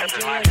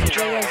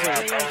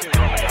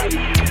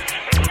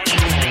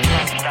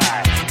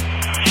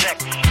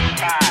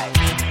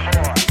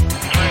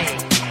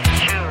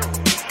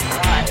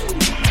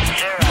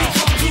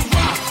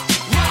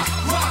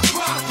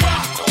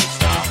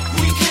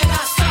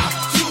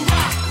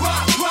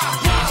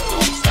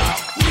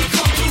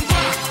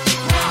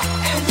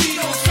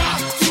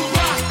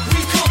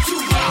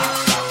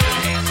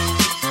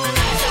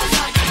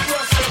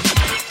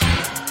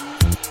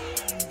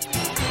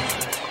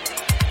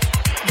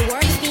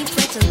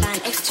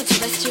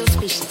extraterrestrial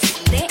species.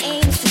 Their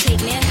aim is to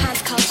take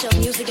mankind's culture of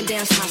music and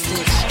dance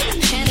hostage.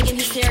 Shannigan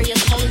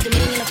Hysteria's holy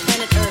dominion of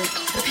planet Earth.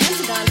 The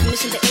Pentagon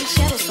commissioned the 8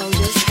 shadow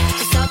soldiers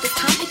to solve this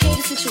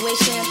complicated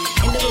situation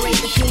and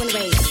liberate the human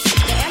race.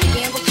 The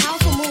elegant but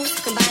powerful moves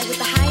combined with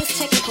the highest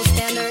technical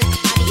standard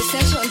are the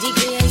essential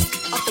ingredients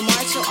of the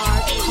martial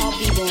art called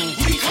b-boying.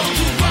 We come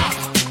to rock,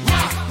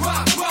 rock,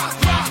 rock, rock,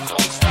 rock.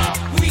 Don't stop.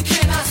 We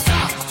cannot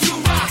stop to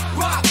rock,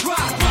 rock,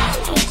 rock, rock.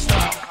 Don't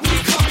stop. We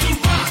come to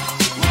rock,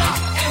 rock,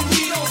 and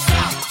we don't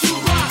stop to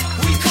rock.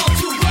 We come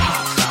to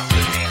rock. Stop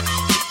the dance.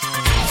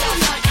 Sound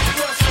like a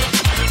person.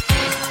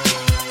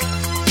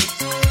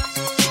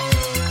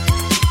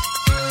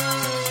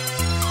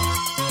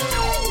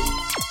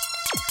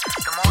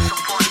 The most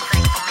important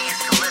thing for me is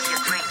to live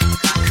your dream,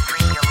 not to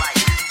dream your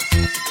life.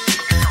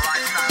 It's a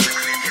lifestyle of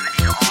creativity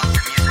to art,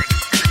 to music,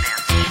 and to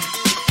dance.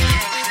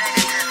 Change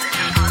negative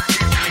into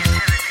positive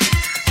creativity.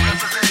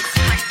 Represent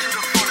straight to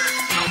the fullest.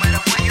 No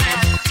matter where you're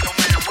at, no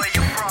matter where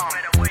you're from,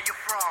 no matter where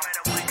you're from, no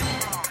matter where you're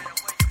from.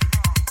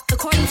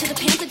 According to the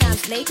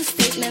Pentagon's latest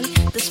statement,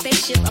 the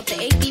spaceship of the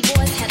 8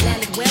 B-Boys had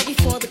landed well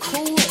before the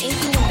cruel and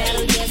inhuman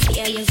battle against the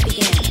aliens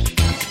began.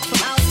 From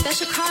our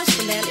special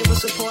correspondent, it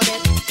was reported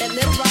that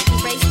Little Rock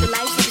erased the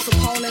lives of his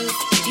opponents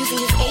using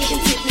his Asian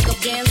technique of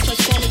dance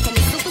transforming from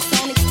a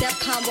supersonic step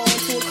combo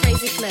into a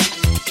crazy flip.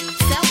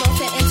 Salvo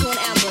fell into an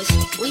ambush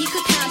where he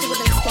could counter with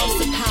an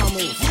explosive power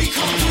move. We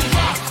come to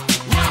rock,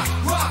 rock,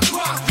 rock,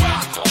 rock,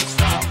 rock. Don't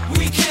stop.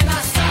 We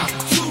cannot stop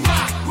to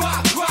rock,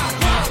 rock, rock,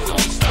 rock.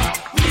 Don't stop.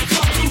 We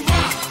come to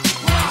rock,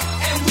 rock,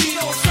 and we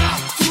don't stop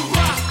to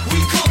rock. We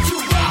come to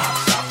rock.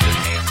 Stop the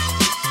dance.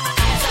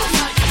 Sound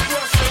like a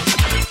person.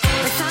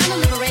 The final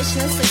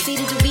liberationists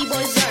succeeded to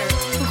B-Boy Zerg,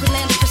 who could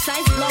land a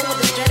precise blow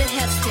with his dreaded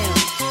head stem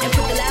and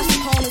put the last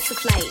opponents to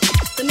flight.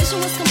 The mission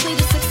was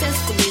completed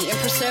successfully and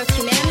preserved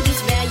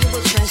humanity's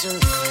valuable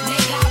treasures.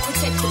 May God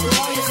protect the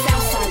glorious